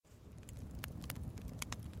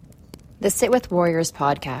The Sit With Warriors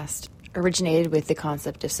podcast originated with the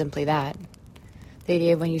concept of simply that. The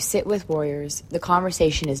idea of when you sit with warriors, the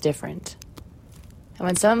conversation is different. And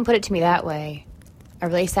when someone put it to me that way, I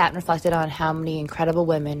really sat and reflected on how many incredible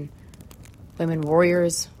women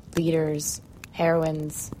warriors, leaders,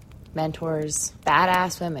 heroines, mentors,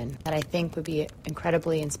 badass women that I think would be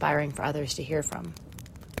incredibly inspiring for others to hear from.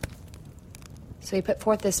 So we put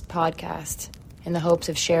forth this podcast in the hopes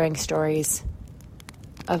of sharing stories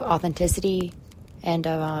of authenticity and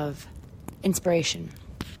of inspiration.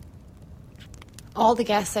 All the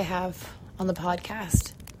guests I have on the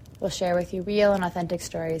podcast will share with you real and authentic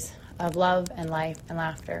stories of love and life and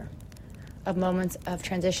laughter, of moments of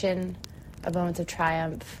transition, of moments of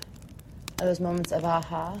triumph, of those moments of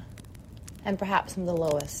aha, and perhaps some of the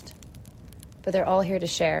lowest. But they're all here to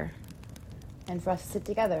share and for us to sit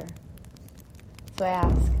together. So I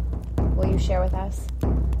ask, will you share with us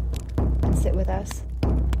and sit with us?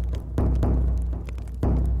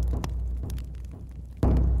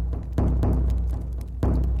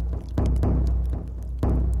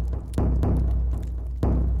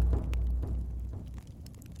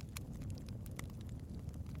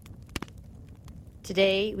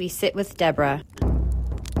 Today, we sit with Debra.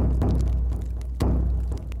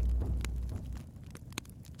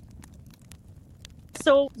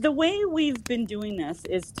 So the way we've been doing this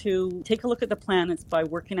is to take a look at the planets by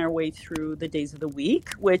working our way through the days of the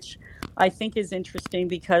week, which I think is interesting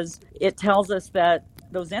because it tells us that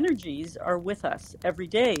those energies are with us every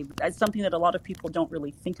day. That's something that a lot of people don't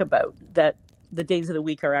really think about, that the days of the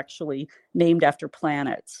week are actually named after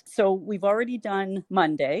planets. So we've already done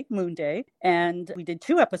Monday, Moon Day, and we did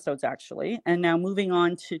 2 episodes actually, and now moving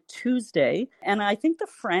on to Tuesday. And I think the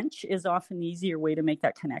French is often the easier way to make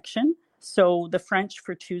that connection. So the French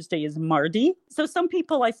for Tuesday is Mardi. So some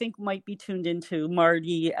people I think might be tuned into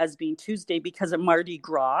Mardi as being Tuesday because of Mardi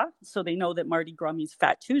Gras. So they know that Mardi Gras means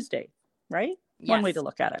Fat Tuesday, right? Yes, one way to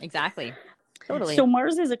look at it. Exactly. Totally. So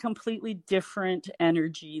Mars is a completely different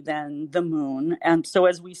energy than the moon. And so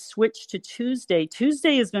as we switch to Tuesday,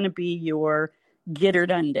 Tuesday is going to be your get her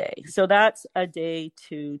done day. So that's a day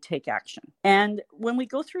to take action. And when we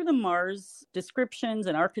go through the Mars descriptions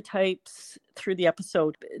and archetypes through the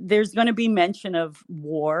episode, there's going to be mention of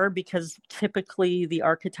war because typically the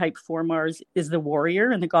archetype for Mars is the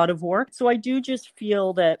warrior and the god of war. So I do just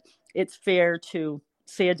feel that it's fair to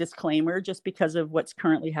say a disclaimer just because of what's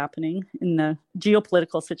currently happening in the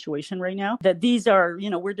geopolitical situation right now, that these are,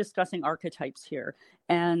 we're discussing archetypes here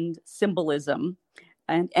and symbolism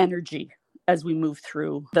and energy as we move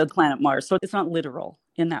through the planet Mars. So it's not literal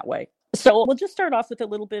in that way. So we'll just start off with a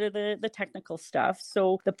little bit of the technical stuff.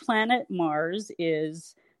 So the planet Mars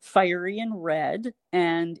is fiery and red,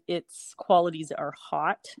 and its qualities are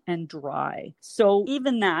hot and dry. So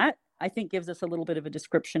even that, I think, gives us a little bit of a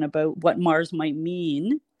description about what Mars might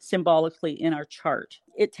mean symbolically in our chart.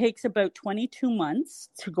 It takes about 22 months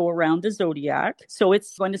to go around the zodiac. So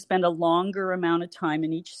it's going to spend a longer amount of time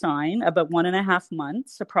in each sign, about 1.5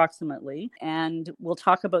 months approximately. And we'll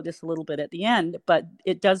talk about this a little bit at the end, but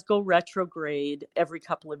it does go retrograde every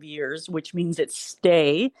couple of years, which means its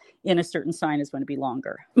stay in a certain sign is going to be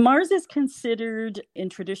longer. Mars is considered in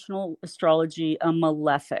traditional astrology a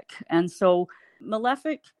malefic. And so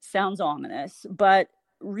malefic sounds ominous, but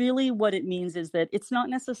really what it means is that it's not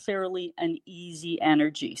necessarily an easy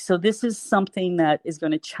energy. So this is something that is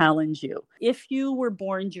going to challenge you. If you were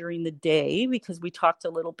born during the day, because we talked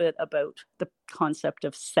a little bit about the concept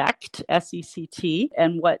of sect, S-E-C-T,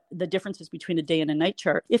 and what the difference is between a day and a night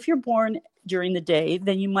chart. If you're born during the day,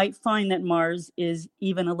 then you might find that Mars is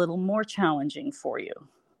even a little more challenging for you.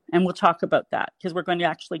 And we'll talk about that because we're going to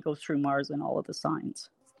actually go through Mars and all of the signs.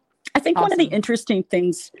 I think One of the interesting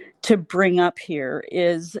things to bring up here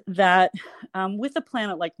is that with a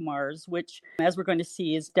planet like Mars, which, as we're going to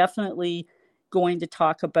see, is definitely going to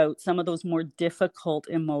talk about some of those more difficult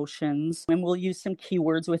emotions, and we'll use some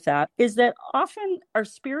keywords with that, is that often our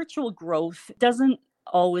spiritual growth doesn't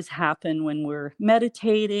always happen when we're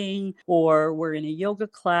meditating or we're in a yoga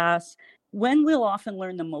class. When we'll often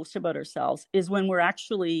learn the most about ourselves is when we're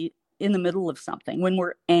actually in the middle of something, when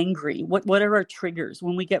we're angry, what are our triggers,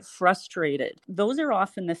 when we get frustrated. Those are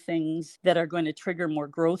often the things that are going to trigger more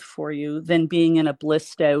growth for you than being in a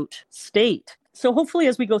blissed out state. So hopefully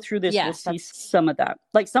as we go through this, we'll see some of that,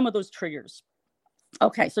 like some of those triggers.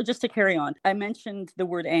 Okay, so just to carry on, I mentioned the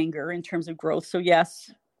word anger in terms of growth. So yes,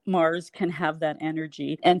 Mars can have that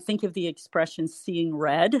energy. And think of the expression seeing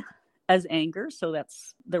red as anger. So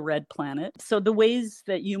that's the red planet. So the ways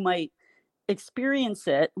that you might experience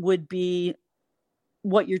it would be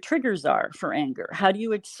what your triggers are for anger. How do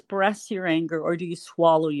you express your anger, or do you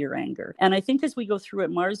swallow your anger? And I think as we go through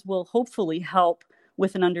it, Mars will hopefully help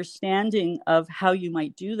with an understanding of how you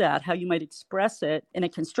might do that, how you might express it in a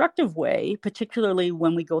constructive way, particularly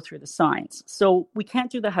when we go through the signs. So we can't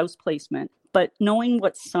do the house placement, but knowing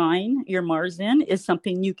what sign your Mars in is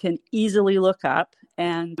something you can easily look up.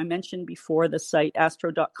 And I mentioned before, the site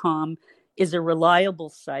astro.com is a reliable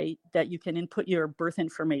site that you can input your birth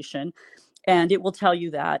information and it will tell you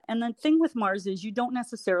that. And the thing with Mars is you don't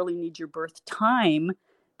necessarily need your birth time,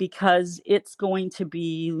 because it's going to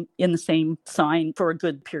be in the same sign for a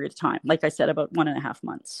good period of time. Like I said, about 1.5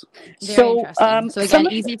 months. Very interesting. So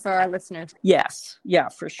again, easy for our listeners. Yes. Yeah,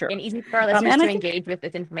 for sure. And easy for our listeners to engage with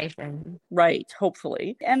this information. Right.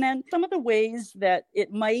 Hopefully. And then some of the ways that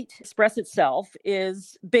it might express itself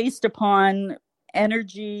is based upon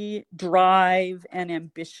energy, drive, and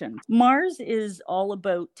ambition. Mars is all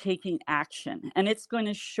about taking action, and it's going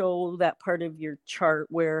to show that part of your chart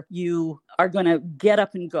where you are going to get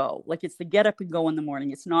up and go. Like, it's the get up and go in the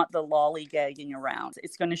morning. It's not the lollygagging around.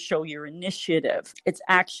 It's going to show your initiative. It's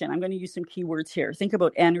action. I'm going to use some keywords here. Think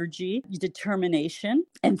about energy, determination,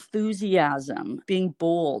 enthusiasm, being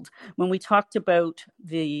bold. When we talked about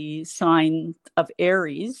the sign of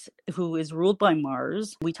Aries, who is ruled by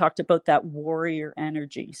Mars, we talked about that warrior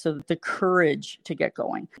energy, so the courage to get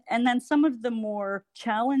going. And then some of the more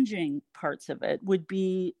challenging parts of it would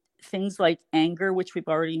be things like anger, which we've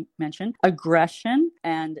already mentioned, aggression,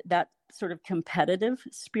 and that sort of competitive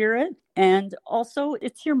spirit. And also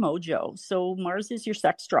it's your mojo. So Mars is your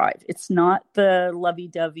sex drive. It's not the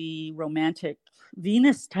lovey-dovey romantic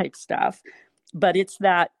Venus type stuff, but it's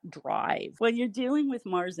that drive. When you're dealing with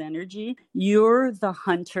Mars energy, you're the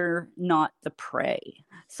hunter, not the prey.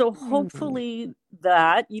 So hopefully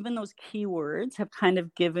that, even those keywords, have kind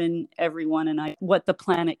of given everyone an idea what the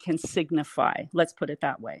planet can signify. Let's put it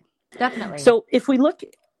that way. Definitely. So if we look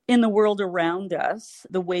in the world around us,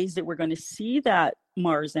 the ways that we're going to see that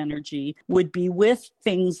Mars energy would be with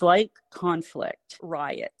things like conflict,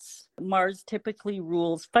 riots. Mars typically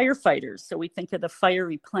rules firefighters. So we think of the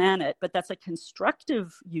fiery planet, but that's a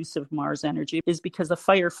constructive use of Mars energy, is because the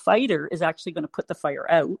firefighter is actually going to put the fire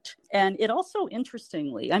out. And it also,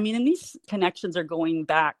 interestingly, I mean, and these connections are going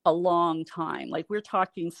back a long time. Like, we're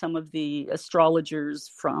talking some of the astrologers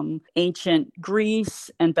from ancient Greece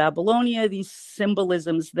and Babylonia, these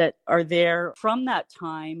symbolisms that are there from that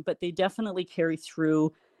time, but they definitely carry through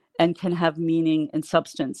and can have meaning and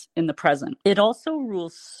substance in the present. It also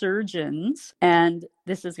rules surgeons, and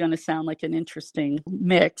this is going to sound like an interesting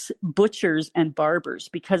mix, butchers and barbers,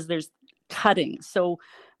 because there's cutting. So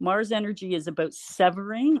Mars energy is about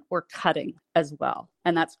severing or cutting as well.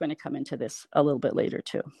 And that's going to come into this a little bit later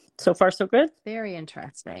too. So far, so good? Very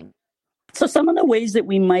interesting. So some of the ways that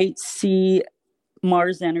we might see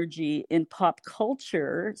Mars energy in pop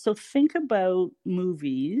culture. So think about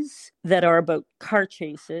movies that are about car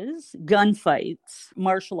chases, gunfights,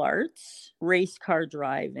 martial arts, race car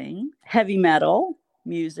driving, heavy metal,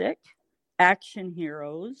 music, action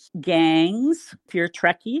heroes, gangs. If you're a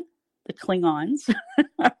Trekkie, the Klingons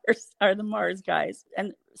are the Mars guys,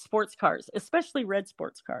 and sports cars, especially red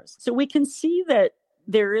sports cars. So we can see that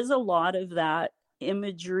there is a lot of that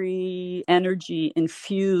imagery, energy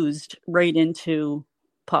infused right into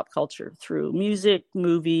pop culture through music,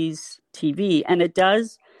 movies, TV. And it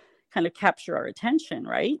does kind of capture our attention,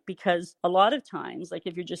 right? Because a lot of times, like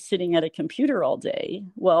if you're just sitting at a computer all day,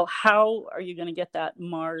 well, how are you going to get that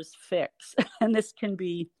Mars fix? And this can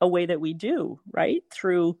be a way that we do, right?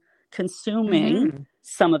 Through consuming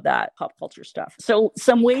some of that pop culture stuff. So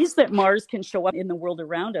some ways that Mars can show up in the world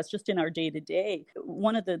around us, just in our day to day.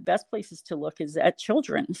 One of the best places to look is at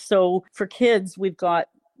children. So for kids, we've got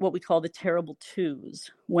what we call the terrible twos,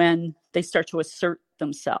 when they start to assert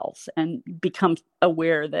themselves and become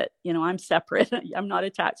aware that, you know, I'm separate. I'm not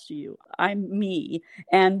attached to you. I'm me.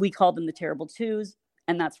 And we call them the terrible twos.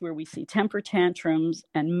 And that's where we see temper tantrums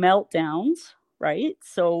and meltdowns, right?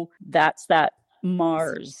 So that's that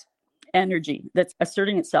Mars energy that's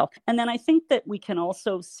asserting itself. And then I think that we can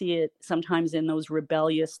also see it sometimes in those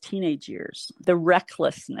rebellious teenage years, the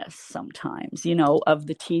recklessness sometimes, you know, of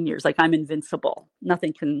the teen years, like I'm invincible.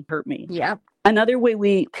 Nothing can hurt me. Yeah. Another way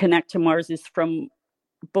we connect to Mars is from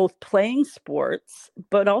both playing sports,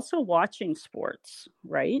 but also watching sports,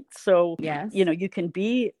 right? So, yes, you know, you can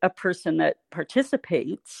be a person that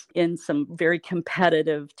participates in some very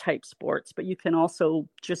competitive type sports, but you can also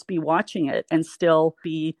just be watching it and still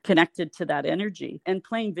be connected to that energy. And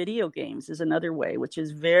playing video games is another way, which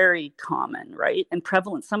is very common, right? And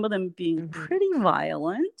prevalent, some of them being pretty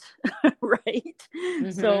violent, right?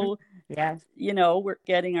 So Yes. We're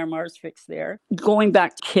getting our Mars fix there. Going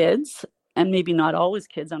back to kids, and maybe not always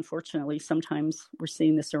kids, unfortunately, sometimes we're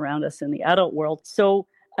seeing this around us in the adult world. So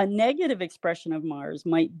a negative expression of Mars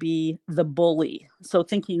might be the bully. So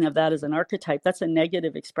thinking of that as an archetype, that's a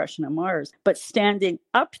negative expression of Mars. But standing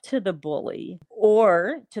up to the bully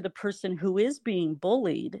or to the person who is being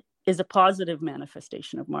bullied is a positive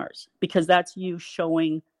manifestation of Mars, because that's you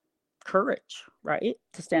showing courage, right?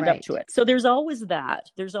 To stand up to it. So there's always that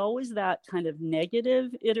kind of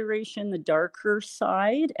negative iteration, the darker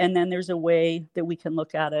side. And then there's a way that we can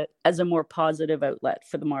look at it as a more positive outlet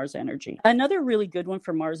for the Mars energy. Another really good one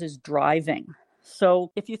for Mars is driving.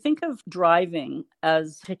 So if you think of driving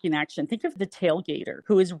as taking action, think of the tailgater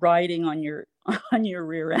who is riding on your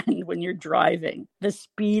rear end when you're driving, the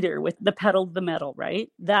speeder with the pedal to the metal, right?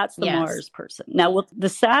 That's the Mars person. Now, the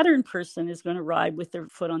Saturn person is going to ride with their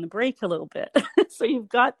foot on the brake a little bit. So you've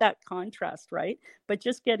got that contrast, right? But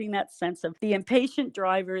just getting that sense of the impatient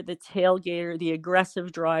driver, the tailgater, the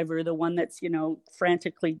aggressive driver, the one that's,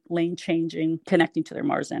 frantically lane changing, connecting to their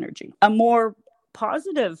Mars energy. A more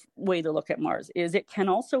positive way to look at Mars is it can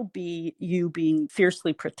also be you being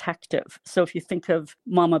fiercely protective. So if you think of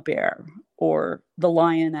Mama Bear or the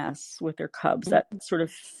lioness with their cubs, that sort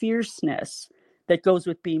of fierceness that goes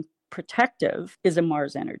with being protective is a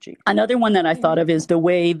Mars energy. Another one that I thought of is the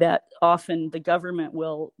way that often the government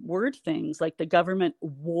will word things, like the government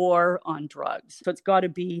war on drugs. So it's got to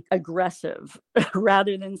be aggressive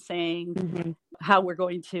rather than saying how we're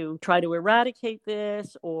going to try to eradicate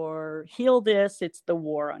this or heal this. It's the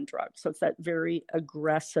war on drugs. So it's that very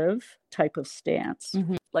aggressive type of stance.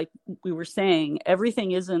 Like we were saying,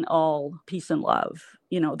 everything isn't all peace and love.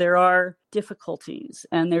 There are difficulties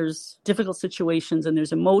and there's difficult situations and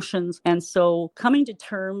there's emotions. And so coming to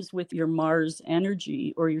terms with your Mars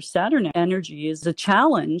energy or your Saturn energy is a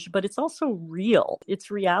challenge, but it's also real. It's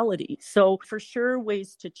reality. So for sure,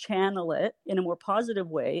 ways to channel it in a more positive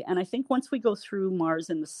way. And I think once we go through Mars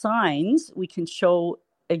and the signs, we can show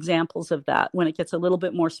examples of that when it gets a little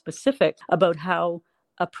bit more specific about how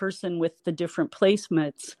a person with the different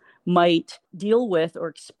placements might deal with or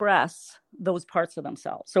express those parts of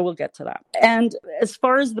themselves. So we'll get to that. And as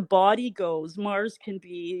far as the body goes, Mars can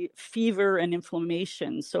be fever and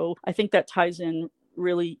inflammation. So I think that ties in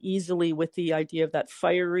really easily with the idea of that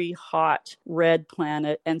fiery, hot, red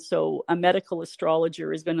planet. And so a medical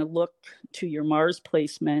astrologer is going to look to your Mars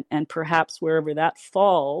placement and perhaps wherever that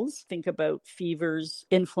falls, think about fevers,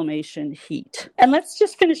 inflammation, heat. And let's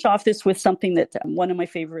just finish off this with something that one of my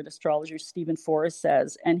favorite astrologers, Stephen Forrest,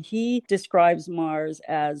 says. And he describes Mars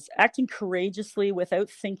as acting courageously without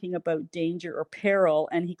thinking about danger or peril.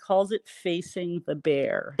 And he calls it facing the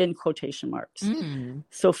bear in quotation marks.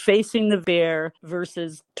 So facing the bear versus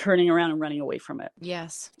turning around and running away from it.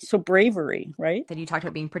 Yes. So bravery, right? Then you talked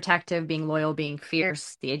about being protective, being loyal, being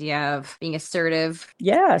fierce, the idea of being assertive.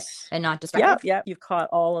 Yes. And not destructive. Yeah, you've caught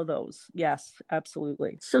all of those. Yes,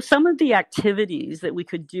 absolutely. So some of the activities that we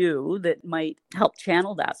could do that might help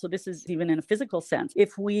channel that. So this is even in a physical sense.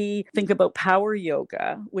 If we think about power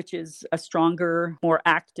yoga, which is a stronger, more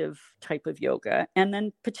active type of yoga, and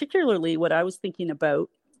then particularly what I was thinking about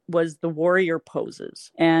was the warrior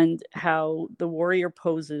poses and how the warrior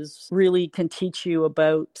poses really can teach you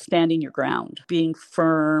about standing your ground, being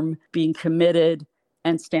firm, being committed,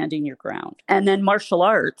 and standing your ground. And then martial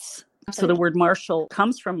arts. So the word martial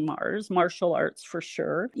comes from Mars, martial arts for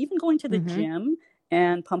sure. Even going to the gym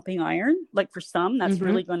and pumping iron, like for some, that's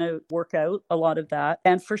really going to work out a lot of that.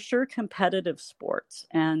 And for sure, competitive sports.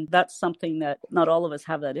 And that's something that not all of us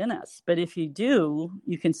have that in us. But if you do,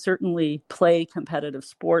 you can certainly play competitive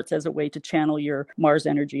sports as a way to channel your Mars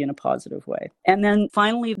energy in a positive way. And then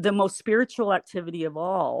finally, the most spiritual activity of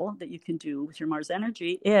all that you can do with your Mars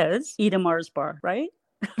energy is eat a Mars bar, right?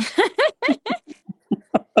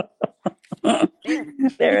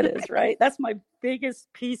 There it is, right? That's my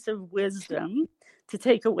biggest piece of wisdom to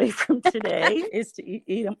take away from today is to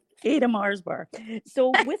eat a Mars bar.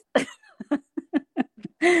 So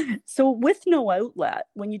with no outlet,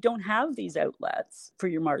 when you don't have these outlets for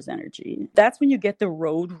your Mars energy, that's when you get the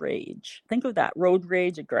road rage. Think of that road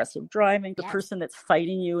rage, aggressive driving, the person that's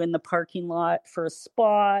fighting you in the parking lot for a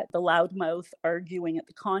spot, the loudmouth arguing at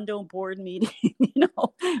the condo board meeting,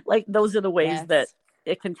 like those are the ways that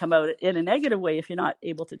it can come out in a negative way if you're not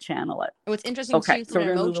able to channel it. What's interesting too, from an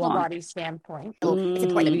emotional body standpoint, it's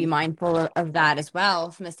important that we be mindful of that as well,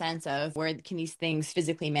 from the sense of where can these things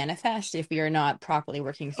physically manifest if we are not properly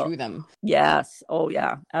working through them. Yes. Oh,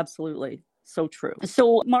 yeah, absolutely. So true.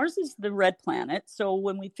 So Mars is the red planet. So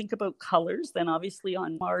when we think about colors, then obviously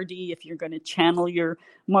on Mardi, if you're going to channel your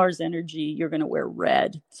Mars energy, you're going to wear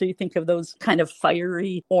red. So you think of those kind of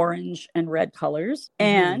fiery orange and red colors,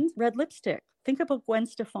 and red lipstick. Think about Gwen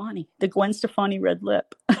Stefani, the Gwen Stefani red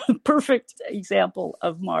lip. Perfect example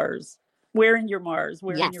of Mars. Wearing your Mars,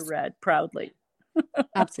 wearing your red proudly.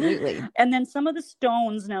 Absolutely. And then some of the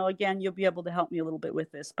stones, now again, you'll be able to help me a little bit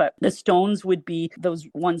with this, but the stones would be those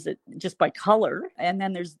ones that just by color. And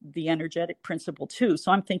then there's the energetic principle too.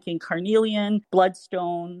 So I'm thinking carnelian,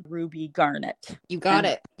 bloodstone, ruby, garnet. You got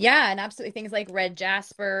it. Yeah. And absolutely things like red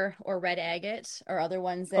jasper or red agate are other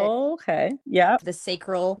ones that. Okay. Yeah. The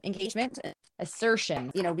sacral engagement.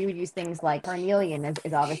 Assertion. We would use things like carnelian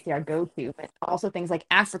is obviously our go-to, but also things like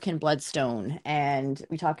African bloodstone. And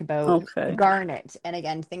we talk about garnet. And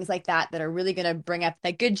again, things like that are really going to bring up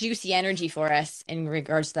that good juicy energy for us in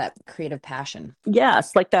regards to that creative passion.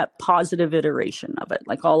 Yes, like that positive iteration of it,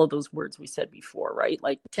 like all of those words we said before, right?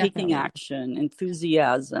 Like taking action,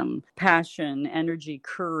 enthusiasm, passion, energy,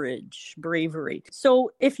 courage, bravery.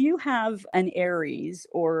 So if you have an Aries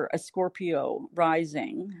or a Scorpio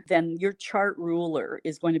rising, then your chart ruler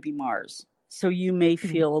is going to be Mars. So you may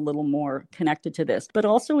feel a little more connected to this. But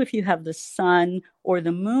also if you have the sun or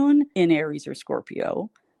the moon in Aries or Scorpio,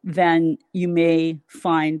 then you may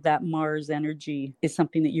find that Mars energy is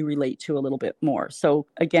something that you relate to a little bit more. So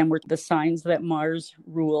again, we're the signs that Mars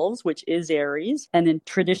rules, which is Aries. And in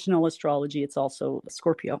traditional astrology, it's also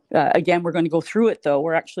Scorpio. Again, we're going to go through it though.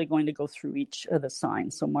 We're actually going to go through each of the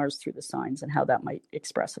signs. So Mars through the signs and how that might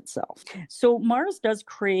express itself. So Mars does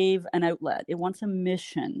crave an outlet. It wants a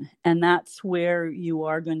mission. And that's where you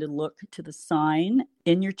are going to look to the sign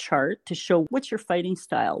in your chart to show what's your fighting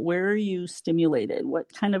style, where are you stimulated,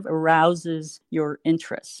 what kind of arouses your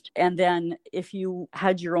interest. And then if you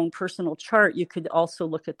had your own personal chart, you could also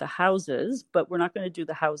look at the houses, but we're not going to do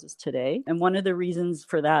the houses today. And one of the reasons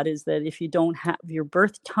for that is that if you don't have your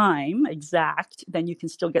birth time exact, then you can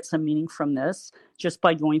still get some meaning from this just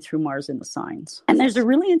by going through Mars in the signs. And there's a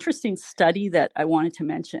really interesting study that I wanted to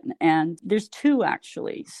mention, and there's two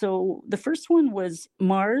actually. So the first one was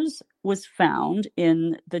Mars was found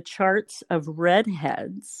in the charts of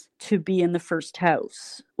redheads to be in the first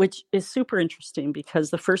house, which is super interesting because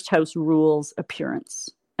the first house rules appearance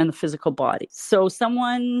and the physical body. So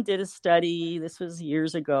someone did a study, this was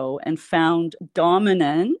years ago, and found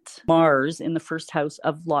dominant Mars in the first house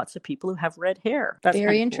of lots of people who have red hair. That's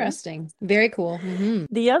very interesting. Cool. Very cool. Mm-hmm.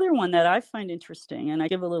 The other one that I find interesting, and I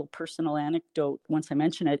give a little personal anecdote once I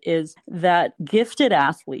mention it, is that gifted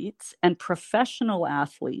athletes and professional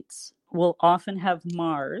athletes will often have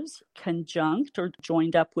Mars conjunct or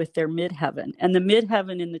joined up with their midheaven. And the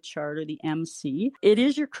midheaven in the chart, or the MC, it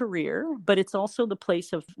is your career, but it's also the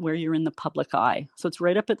place of where you're in the public eye. So it's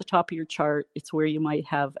right up at the top of your chart. It's where you might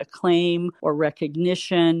have acclaim or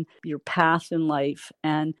recognition, your path in life.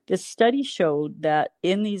 And this study showed that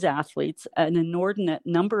in these athletes, an inordinate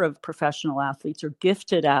number of professional athletes or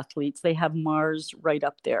gifted athletes, they have Mars right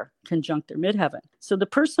up there, conjunct their midheaven. So the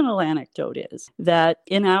personal anecdote is that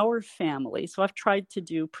in our family, so I've tried to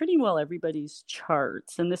do pretty well everybody's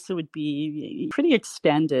charts, and this would be pretty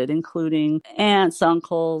extended, including aunts,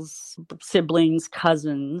 uncles, siblings,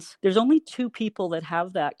 cousins. There's only two people that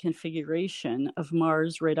have that configuration of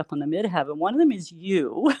Mars right up on the midheaven. One of them is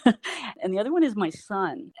you, and the other one is my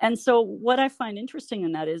son. And so what I find interesting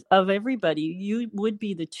in that is, of everybody, you would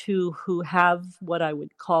be the two who have what I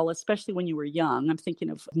would call, especially when you were young, I'm thinking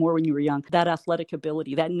of more when you were young, that athletic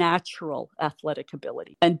ability, that natural athletic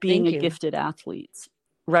ability, and being a gifted athlete,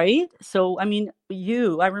 right? So, I mean,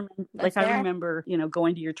 I remember,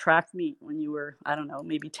 going to your track meet when you were, I don't know,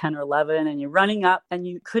 maybe 10 or 11, and you're running up and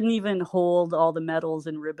you couldn't even hold all the medals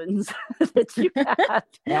and ribbons that you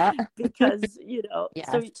had because,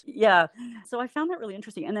 So I found that really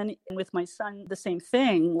interesting. And then with my son, the same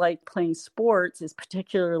thing, like playing sports is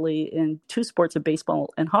particularly in two sports of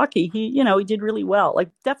baseball and hockey. He did really well, like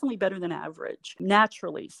definitely better than average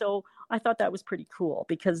naturally. So I thought that was pretty cool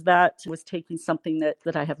because that was taking something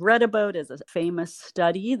that I have read about as a famous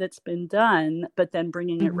study that's been done, but then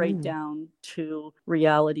bringing it right down to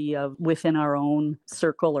reality of within our own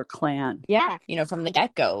circle or clan. Yeah. From the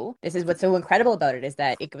get-go, this is what's so incredible about it, is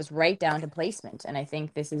that it goes right down to placement. And I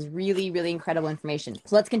think this is really, really incredible information.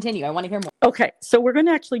 So let's continue. I want to hear more. Okay, so we're going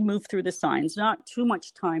to actually move through the signs, not too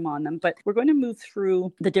much time on them, but we're going to move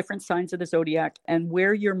through the different signs of the zodiac and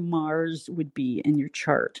where your Mars would be in your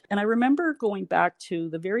chart. And I remember going back to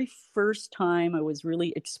the very first time I was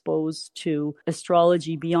really exposed to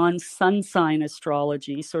astrology beyond sun sign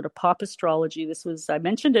astrology, sort of pop astrology. I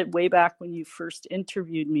mentioned it way back when you first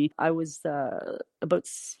interviewed me. I was about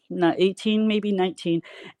 18, maybe 19,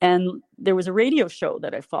 and there was a radio show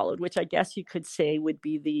that I followed, which I guess you could say would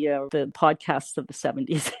be the podcasts of the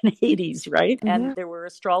 70s and 80s, right? Mm-hmm. And there were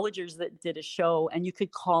astrologers that did a show, and you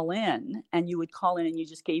could call in, and you would call in and you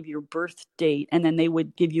just gave your birth date, and then they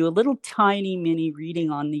would give you a little tiny mini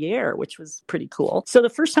reading on the air, which was pretty cool. So the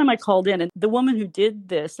first time I called in, and the woman who did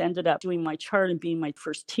this ended up doing my chart and being my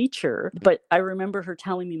first teacher, but I remember her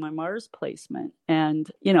telling me my Mars placement.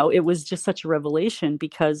 And, it was just such a revelation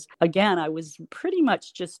because, again, I was pretty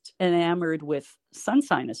much just enamored with sun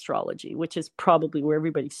sign astrology, which is probably where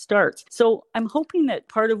everybody starts. So I'm hoping that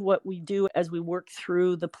part of what we do as we work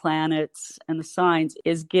through the planets and the signs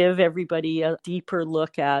is give everybody a deeper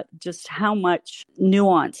look at just how much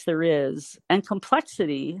nuance there is and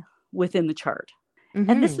complexity within the chart. Mm-hmm.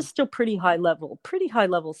 And this is still pretty high level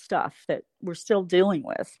stuff that we're still dealing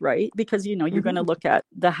with, right? Because, you're mm-hmm. going to look at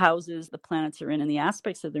the houses the planets are in and the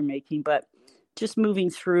aspects that they're making, but just moving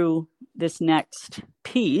through this next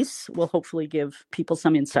piece will hopefully give people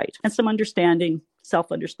some insight and some understanding,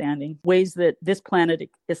 self-understanding, ways that this planet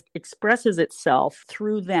expresses itself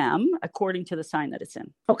through them according to the sign that it's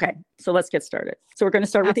in. Okay, so let's get started. So we're going to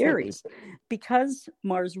start with Aries. Because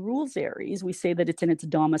Mars rules Aries, we say that it's in its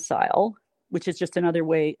domicile, which is just another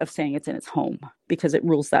way of saying it's in its home because it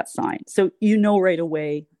rules that sign. So right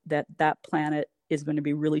away that planet is going to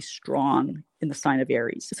be really strong in the sign of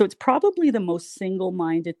Aries. So it's probably the most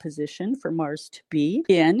single-minded position for Mars to be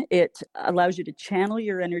in. It allows you to channel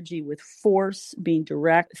your energy with force, being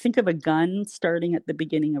direct. Think of a gun starting at the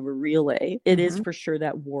beginning of a relay. It is for sure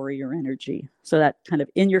that warrior energy. So that kind of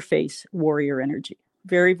in-your-face warrior energy.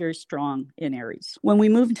 Very, very strong in Aries. When we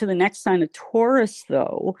move into the next sign of Taurus,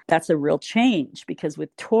 though, that's a real change because with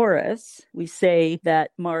Taurus, we say that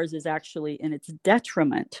Mars is actually in its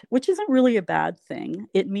detriment, which isn't really a bad thing.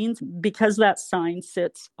 It means because that sign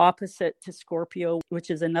sits opposite to Scorpio, which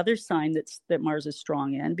is another sign that Mars is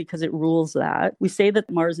strong in because it rules that. We say that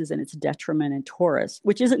Mars is in its detriment in Taurus,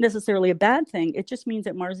 which isn't necessarily a bad thing. It just means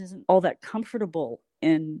that Mars isn't all that comfortable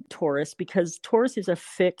in Taurus because Taurus is a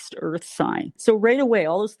fixed earth sign. So right away,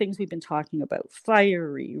 all those things we've been talking about,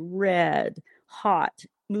 fiery, red, hot,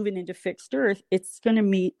 moving into fixed earth, it's going to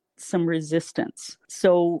meet some resistance.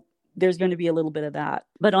 So there's going to be a little bit of that.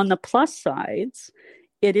 But on the plus sides,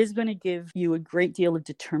 it is going to give you a great deal of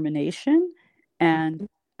determination and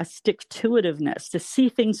a stick-to-itiveness to see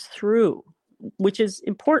things through, which is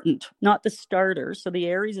important, not the starter. So the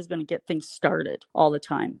Aries is going to get things started all the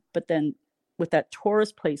time. But then with that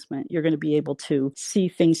Taurus placement, you're going to be able to see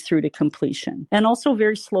things through to completion. And also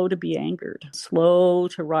very slow to be angered, slow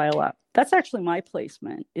to rile up. That's actually my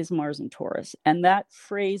placement, is Mars and Taurus. And that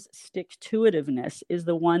phrase, stick-to-itiveness, is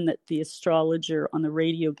the one that the astrologer on the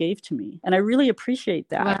radio gave to me. And I really appreciate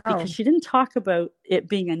that because she didn't talk about it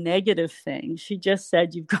being a negative thing. She just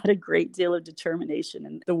said, you've got a great deal of determination.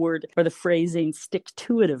 And the word or the phrasing,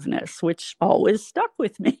 stick-to-itiveness, which always stuck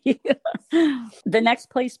with me. The next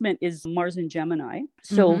placement is Mars in Gemini.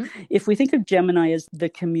 So if we think of Gemini as the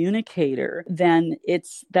communicator, then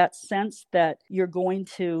it's that sense that you're going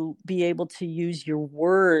to be able to use your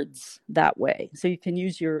words that way. So you can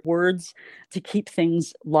use your words to keep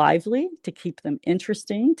things lively, to keep them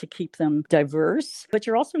interesting, to keep them diverse. But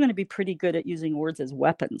you're also going to be pretty good at using words as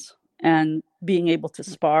weapons and being able to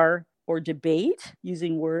spar or debate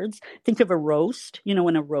using words. Think of a roast.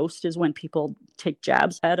 When a roast is when people take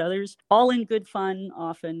jabs at others, all in good fun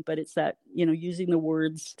often, but it's that, using the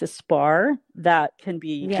words to spar, that can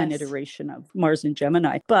be an iteration of Mars and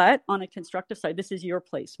Gemini. But on a constructive side, this is your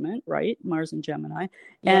placement, right? Mars and Gemini.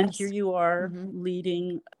 And here you are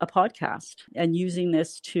leading a podcast and using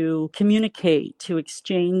this to communicate, to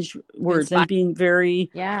exchange words and being very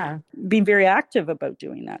active about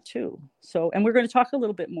doing that too. So, and we're going to talk a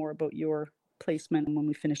little bit more about your placement when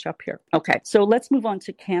we finish up here. Okay, so let's move on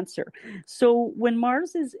to Cancer. So when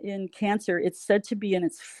Mars is in Cancer, it's said to be in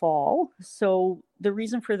its fall. So the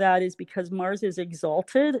reason for that is because Mars is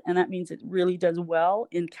exalted, and that means it really does well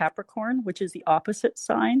in Capricorn, which is the opposite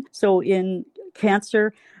sign. So in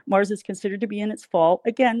Cancer, Mars is considered to be in its fall.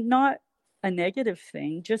 Again, not a negative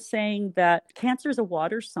thing, just saying that Cancer is a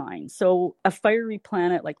water sign. So a fiery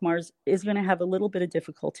planet like Mars is going to have a little bit of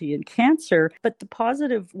difficulty in Cancer. But the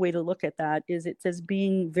positive way to look at that is it's as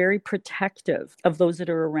being very protective of those that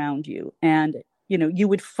are around you. And you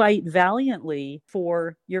would fight valiantly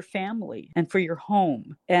for your family and for your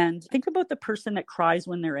home. And think about the person that cries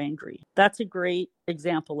when they're angry. That's a great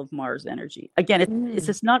example of Mars energy. Again, it's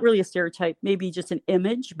just not really a stereotype, maybe just an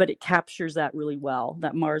image, but it captures that really well.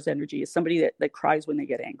 That Mars energy is somebody that cries when they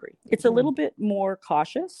get angry. It's a little bit more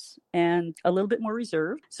cautious and a little bit more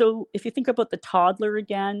reserved. So if you think about the toddler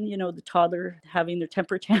again, the toddler having their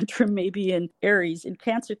temper tantrum maybe in Aries. In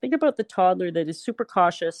Cancer, think about the toddler that is super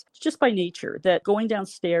cautious just by nature, that going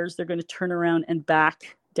downstairs, they're going to turn around and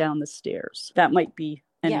back down the stairs. That might be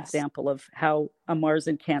an example of how a Mars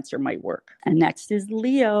in Cancer might work. And next is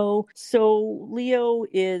Leo. So Leo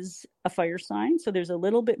is a fire sign. So there's a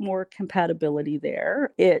little bit more compatibility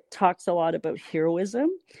there. It talks a lot about heroism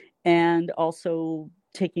and also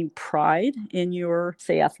taking pride in your,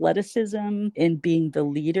 say, athleticism, in being the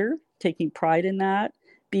leader, taking pride in that,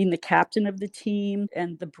 being the captain of the team,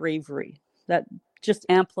 and the bravery. That just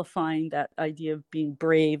amplifying that idea of being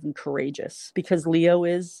brave and courageous, because Leo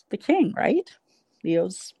is the king, right?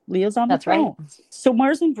 Leo's on the throne. Right. So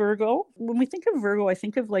Mars in Virgo, when we think of Virgo, I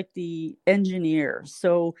think of like the engineer.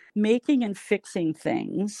 So making and fixing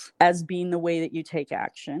things as being the way that you take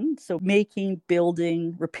action. So making,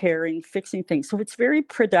 building, repairing, fixing things. So it's very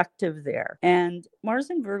productive there. And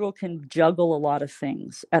Mars in Virgo can juggle a lot of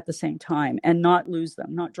things at the same time and not lose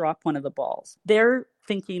them, not drop one of the balls. Their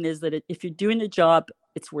thinking is that if you're doing a job,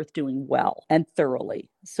 it's worth doing well and thoroughly.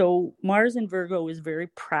 So Mars in Virgo is very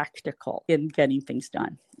practical in getting things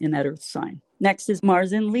done in that Earth sign. Next is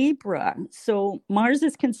Mars in Libra. So Mars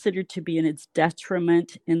is considered to be in its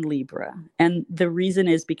detriment in Libra. And the reason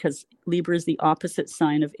is because Libra is the opposite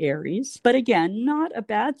sign of Aries. But again, not a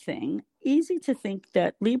bad thing. Easy to think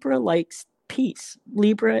that Libra likes peace.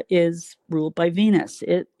 Libra is ruled by Venus.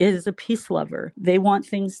 It is a peace lover. They want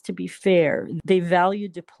things to be fair. They value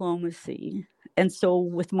diplomacy. And so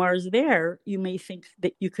with Mars there, you may think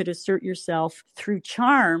that you could assert yourself through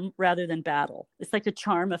charm rather than battle. It's like a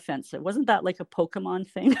charm offensive. Wasn't that like a Pokemon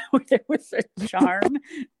thing where there was a charm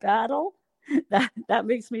battle? That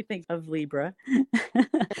makes me think of Libra.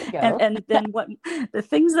 and then what the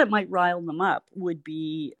things that might rile them up would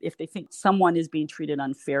be if they think someone is being treated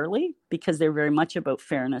unfairly, because they're very much about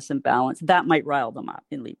fairness and balance. That might rile them up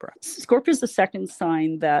in Libra. Scorpio is the second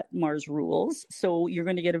sign that Mars rules. So you're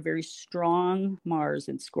going to get a very strong Mars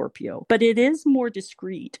in Scorpio, but it is more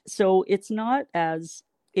discreet. So it's not as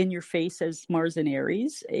in your face as Mars in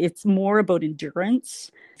Aries. It's more about endurance,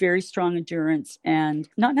 very strong endurance, and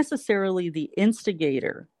not necessarily the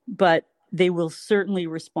instigator, but they will certainly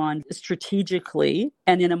respond strategically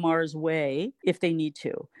and in a Mars way if they need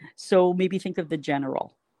to. So maybe think of the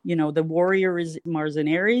general. The warrior is Mars in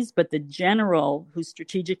Aries, but the general who's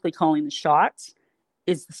strategically calling the shots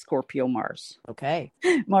is the Scorpio Mars. Okay.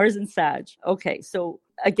 Mars and Sag. Okay. So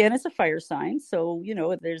again, it's a fire sign. So,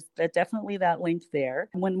 there's definitely that link there.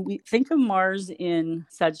 When we think of Mars in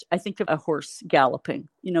Sag, I think of a horse galloping.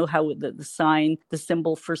 You know how the sign, the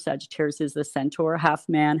symbol for Sagittarius is the centaur, half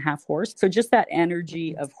man, half horse. So just that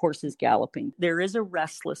energy of horses galloping. There is a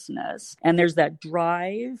restlessness and there's that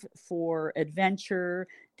drive for adventure,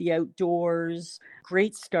 the outdoors,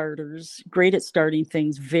 great starters, great at starting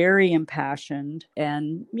things, very impassioned,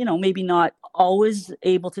 and, maybe not always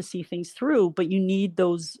able to see things through, but you need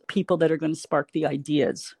those people that are going to spark the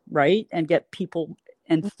ideas, right? And get people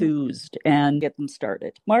enthused and get them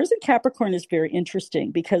started. Mars in Capricorn is very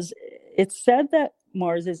interesting because it's said that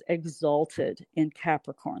Mars is exalted in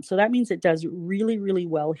Capricorn. So that means it does really, really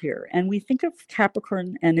well here. And we think of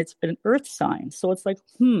Capricorn and it's an earth sign. So it's like,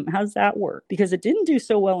 how's that work? Because it didn't do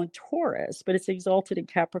so well in Taurus, but it's exalted in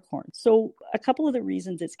Capricorn. So a couple of the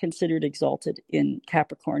reasons it's considered exalted in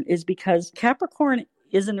Capricorn is because Capricorn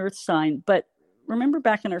is an earth sign, but remember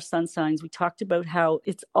back in our sun signs, we talked about how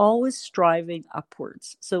it's always striving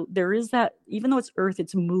upwards. So there is that, even though it's earth,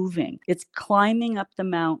 it's moving, it's climbing up the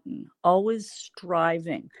mountain, always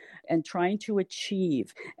striving and trying to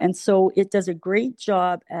achieve. And so it does a great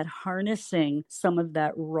job at harnessing some of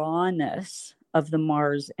that rawness of the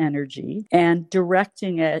Mars energy and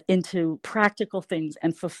directing it into practical things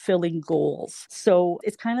and fulfilling goals. So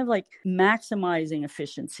it's kind of like maximizing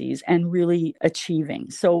efficiencies and really achieving.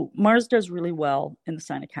 So Mars does really well in the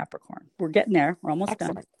sign of Capricorn. We're getting there. We're almost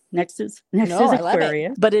done. Next is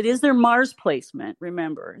Aquarius, but it is their Mars placement.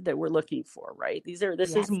 Remember that we're looking for, right?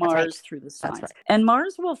 This is Mars through the signs, and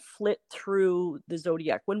Mars will flit through the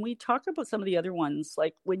zodiac. When we talk about some of the other ones,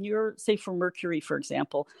 like when you're, say, for Mercury, for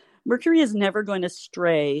example, Mercury is never going to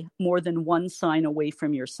stray more than one sign away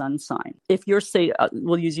from your sun sign. If you're, say,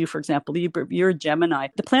 we'll use you for example, you're a Gemini,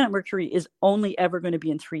 the planet Mercury is only ever going to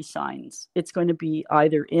be in 3 signs. It's going to be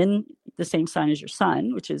either in the same sign as your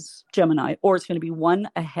sun, which is Gemini, or it's going to be one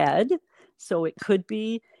ahead. So it could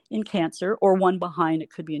be in Cancer, or one behind,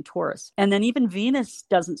 it could be in Taurus. And then even Venus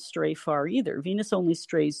doesn't stray far either. Venus only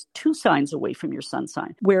strays 2 signs away from your sun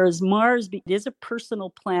sign. Whereas Mars is a personal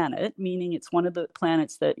planet, meaning it's one of the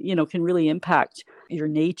planets that, can really impact your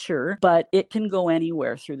nature, but it can go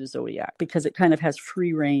anywhere through the zodiac because it kind of has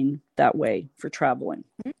free reign that way for traveling.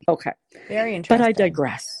 Okay. Very interesting. But I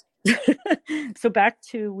digress. So back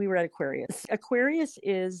to, we were at Aquarius. Aquarius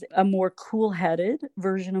is a more cool-headed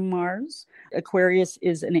version of Mars. Aquarius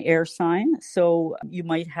is an air sign, so you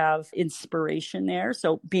might have inspiration there.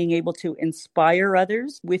 So being able to inspire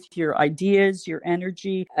others with your ideas, your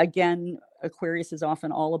energy. Again, Aquarius is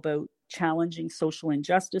often all about challenging social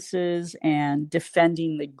injustices and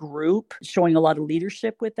defending the group, showing a lot of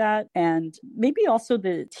leadership with that. And maybe also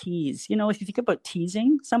the tease. If you think about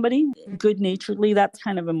teasing somebody good-naturedly, that's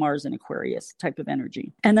kind of a Mars and Aquarius type of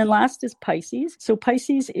energy. And then last is Pisces. So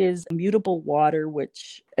Pisces is mutable water,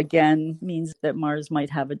 which again means that Mars might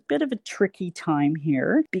have a bit of a tricky time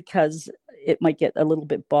here because it might get a little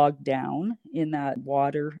bit bogged down in that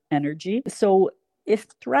water energy. So if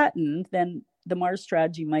threatened, then the Mars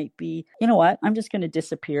strategy might be, you know what, I'm just going to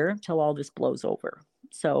disappear until all this blows over.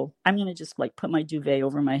 So I'm going to just put my duvet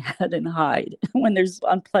over my head and hide when there's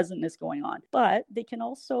unpleasantness going on. But they can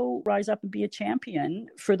also rise up and be a champion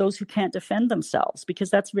for those who can't defend themselves,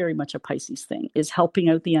 because that's very much a Pisces thing, is helping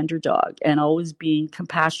out the underdog and always being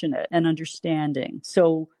compassionate and understanding.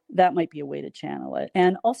 So that might be a way to channel it.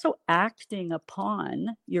 And also acting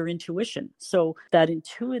upon your intuition. So that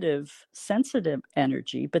intuitive, sensitive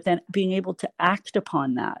energy, but then being able to act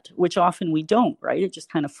upon that, which often we don't, right? It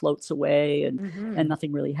just kind of floats away and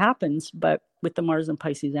nothing really happens. But with the Mars and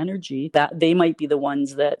Pisces energy, that they might be the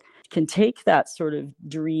ones that can take that sort of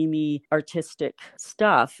dreamy, artistic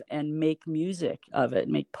stuff and make music of it,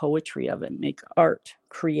 make poetry of it, make art,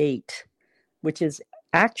 create, which is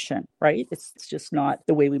action, right? It's just not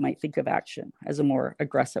the way we might think of action as a more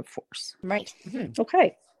aggressive force. Right. Mm-hmm.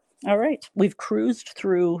 Okay. All right. We've cruised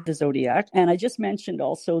through the zodiac. And I just mentioned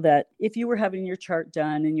also that if you were having your chart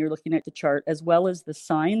done and you're looking at the chart as well as the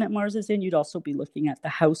sign that Mars is in, you'd also be looking at the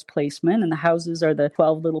house placement. And the houses are the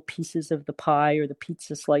 12 little pieces of the pie or the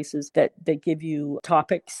pizza slices that give you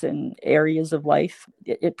topics and areas of life.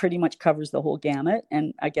 It pretty much covers the whole gamut.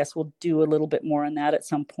 And I guess we'll do a little bit more on that at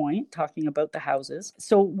some point, talking about the houses.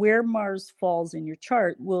 So where Mars falls in your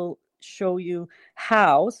chart will show you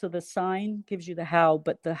how. So the sign gives you the how,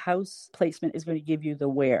 but the house placement is going to give you the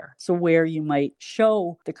where. So where you might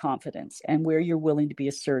show the confidence and where you're willing to be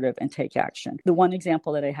assertive and take action. The one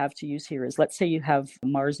example that I have to use here is, let's say you have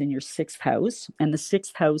Mars in your 6th house, and the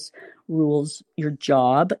 6th house rules your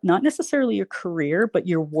job, not necessarily your career, but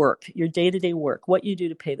your work, your day-to-day work, what you do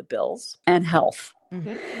to pay the bills, and health.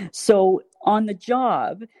 Mm-hmm. So on the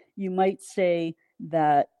job, you might say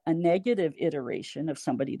that a negative iteration of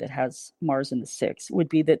somebody that has Mars in the 6th would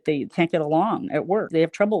be that they can't get along at work. They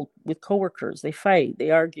have trouble with coworkers. They fight, they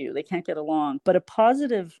argue, they can't get along. But a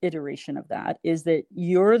positive iteration of that is that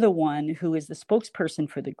you're the one who is the spokesperson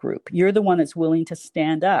for the group. You're the one that's willing to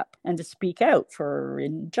stand up and to speak out for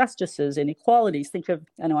injustices, inequalities. Think of,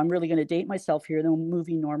 I know I'm really going to date myself here, the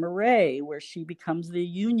movie Norma Ray, where she becomes the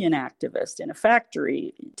union activist in a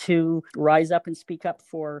factory to rise up and speak up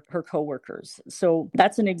for her coworkers. So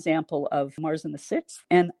that's an example of Mars in the 6th.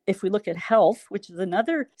 And if we look at health, which is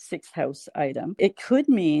another 6th house item, it could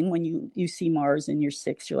mean when you see Mars in your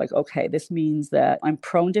 6th, you're like, okay, this means that I'm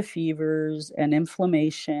prone to fevers and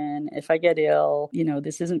inflammation. If I get ill,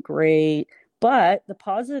 this isn't great. But the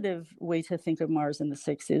positive way to think of Mars in the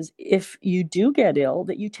 6th is, if you do get ill,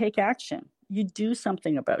 that you take action. You do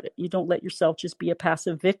something about it. You don't let yourself just be a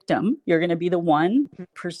passive victim. You're going to be the one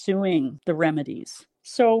pursuing the remedies.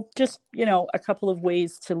 So just, a couple of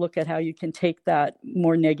ways to look at how you can take that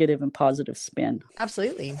more negative and positive spin.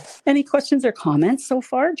 Absolutely. Any questions or comments so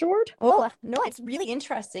far, Jord? Well, no, it's really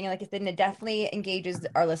interesting. Like I said, it definitely engages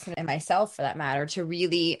our listener and myself, for that matter, to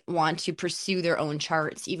really want to pursue their own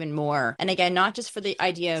charts even more. And again, not just for the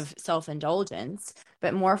idea of self-indulgence,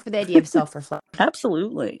 but more for the idea of self-reflection.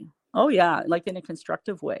 Absolutely. Oh, yeah, like in a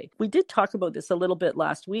constructive way. We did talk about this a little bit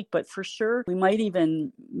last week, but for sure, we might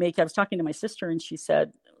even I was talking to my sister and she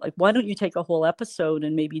said, like, why don't you take a whole episode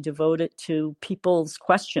and maybe devote it to people's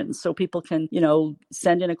questions so people can,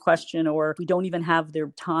 send in a question, or if we don't even have their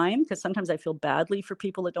time, because sometimes I feel badly for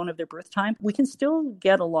people that don't have their birth time. We can still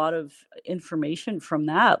get a lot of information from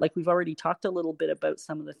that. Like we've already talked a little bit about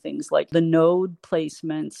some of the things like the node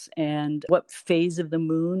placements and what phase of the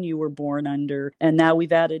moon you were born under. And now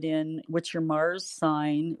we've added in what's your Mars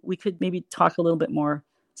sign. We could maybe talk a little bit more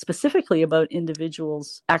specifically about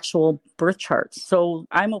individuals' actual birth charts. So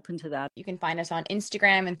I'm open to that. You can find us on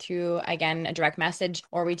Instagram and through, again, a direct message,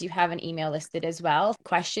 or we do have an email listed as well.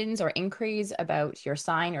 Questions or inquiries about your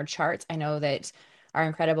sign or charts. I know that our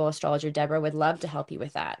incredible astrologer, Debra, would love to help you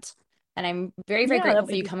with that. And I'm very, very grateful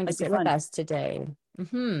for you coming to sit with us today.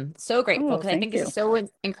 So grateful, because I think this is so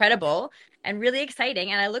incredible and really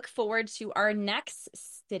exciting. And I look forward to our next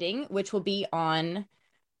sitting, which will be on,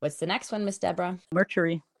 what's the next one, Miss Debra?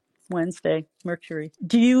 Mercury. Wednesday, Mercury.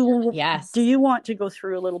 Do you want to go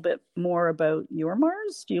through a little bit more about your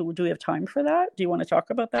Mars? Do we have time for that? Do you want to talk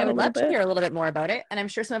about that? I would love to hear a little bit more about it. And I'm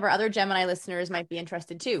sure some of our other Gemini listeners might be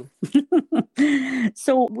interested too.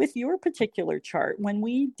 So with your particular chart, when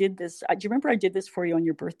we did this, do you remember I did this for you on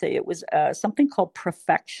your birthday? It was something called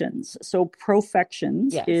profections. So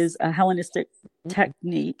profections is a Hellenistic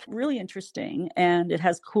technique, really interesting. And it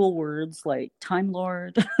has cool words like Time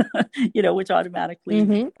Lord, which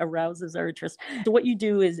automatically arouses our interest. So what you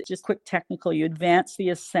do is just quick technical, you advance the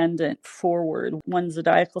ascendant forward one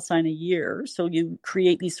zodiacal sign a year. So you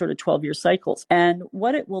create these sort of 12-year cycles. And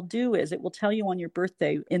what it will do is it will tell you on your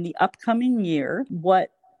birthday in the upcoming year what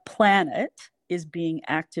planet is being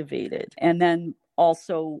activated. And then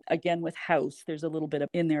also, again, with house, there's a little bit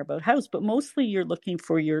in there about house, but mostly you're looking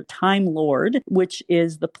for your Time Lord, which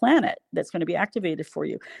is the planet that's going to be activated for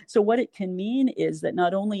you. So what it can mean is that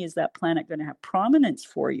not only is that planet going to have prominence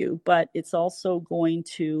for you, but it's also going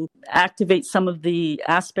to activate some of the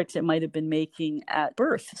aspects it might have been making at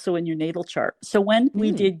birth. So in your natal chart. So when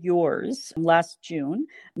we did yours last June,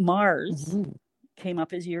 Mars came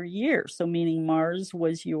up as your year. So meaning Mars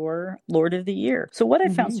was your Lord of the Year. So what I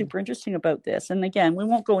found super interesting about this, and again, we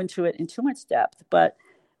won't go into it in too much depth, but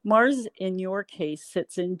Mars in your case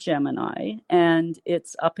sits in Gemini and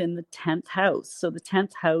it's up in the 10th house. So the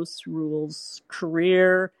 10th house rules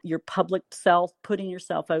career, your public self, putting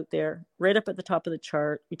yourself out there, right up at the top of the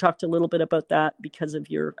chart. We talked a little bit about that because of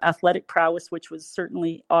your athletic prowess, which was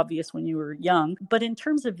certainly obvious when you were young. But in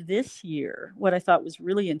terms of this year, what I thought was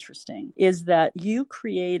really interesting is that you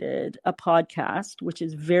created a podcast, which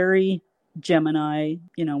is very Gemini,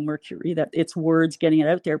 Mercury, that it's words getting it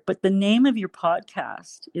out there. But the name of your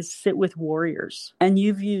podcast is Sit with Warriors. And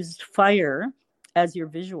you've used fire as your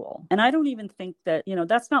visual. And I don't even think that,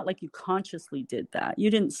 that's not like you consciously did that. You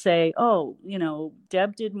didn't say,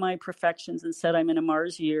 Deb did my perfections and said I'm in a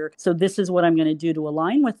Mars year, so this is what I'm going to do to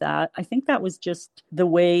align with that. I think that was just the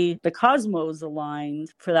way the cosmos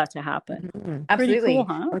aligned for that to happen. Absolutely. Pretty cool,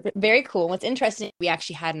 huh? Very cool. What's interesting, we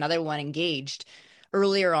actually had another one engaged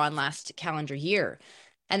earlier on last calendar year.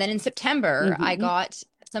 And then in September,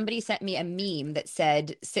 somebody sent me a meme that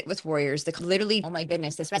said, Sit with Warriors. Literally, oh my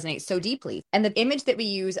goodness, this resonates so deeply. And the image that we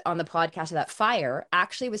use on the podcast of that fire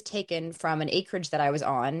actually was taken from an acreage that I was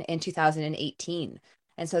on in 2018.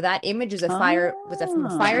 And so that image is from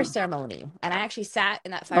a fire ceremony. And I actually sat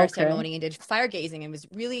in that fire ceremony and did fire gazing and was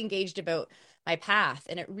really engaged about my path.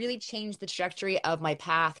 And it really changed the trajectory of my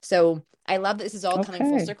path. So I love that this is all coming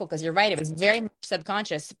full circle, because you're right. It was very much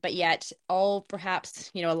subconscious, but yet all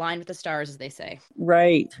perhaps, aligned with the stars, as they say.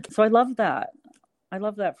 Right. So I love that. I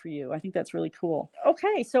love that for you. I think that's really cool.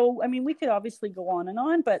 Okay. So, we could obviously go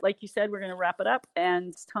on, but like you said, we're going to wrap it up. And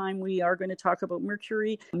it's time we are going to talk about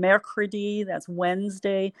Mercury. Mercredi, that's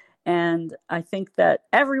Wednesday. And I think that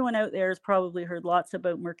everyone out there has probably heard lots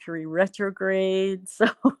about Mercury retrograde. So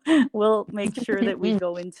we'll make sure that we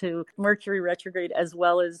go into Mercury retrograde as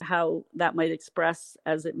well as how that might express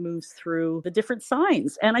as it moves through the different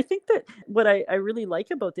signs. And I think that what I really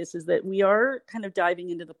like about this is that we are kind of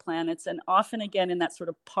diving into the planets. And often, again, in that sort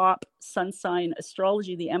of pop sun sign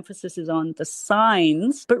astrology, the emphasis is on the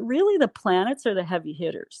signs, but really the planets are the heavy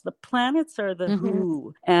hitters. The planets are the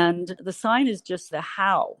who, and the sign is just the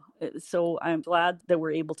how. So I'm glad that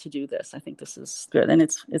we're able to do this. I think this is good and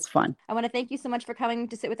it's fun. I want to thank you so much for coming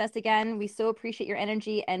to sit with us again. We so appreciate your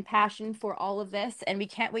energy and passion for all of this, and we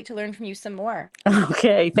can't wait to learn from you some more.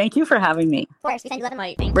 Okay. Thank you for having me. Of course. We send you love and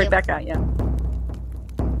light. Thank right you. Back at you.